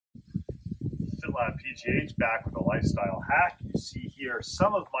FitLabPGH back with a lifestyle hack. You see here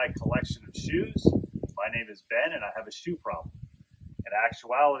some of my collection of shoes. My name is Ben and I have a shoe problem. In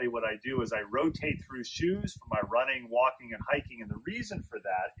actuality, what I do is I rotate through shoes for my running, walking, and hiking. And the reason for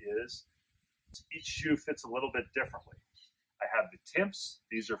that is each shoe fits a little bit differently. I have the Timps.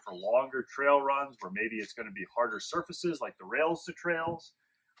 These are for longer trail runs where maybe it's going to be harder surfaces like the rails to trails.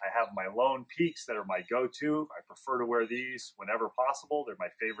 I have my Lone Peaks that are my go-to. I prefer to wear these whenever possible. They're my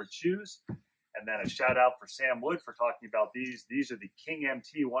favorite shoes. And then a shout out for Sam Wood for talking about these. These are the King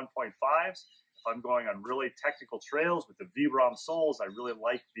MT 1.5s. If I'm going on really technical trails with the Vibram soles, I really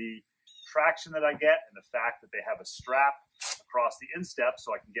like the traction that I get and the fact that they have a strap across the instep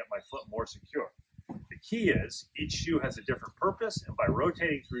so I can get my foot more secure. The key is each shoe has a different purpose, and by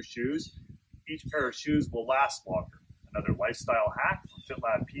rotating through shoes, each pair of shoes will last longer. Another lifestyle hack from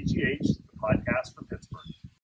FitLabPGH, the podcast from Pittsburgh.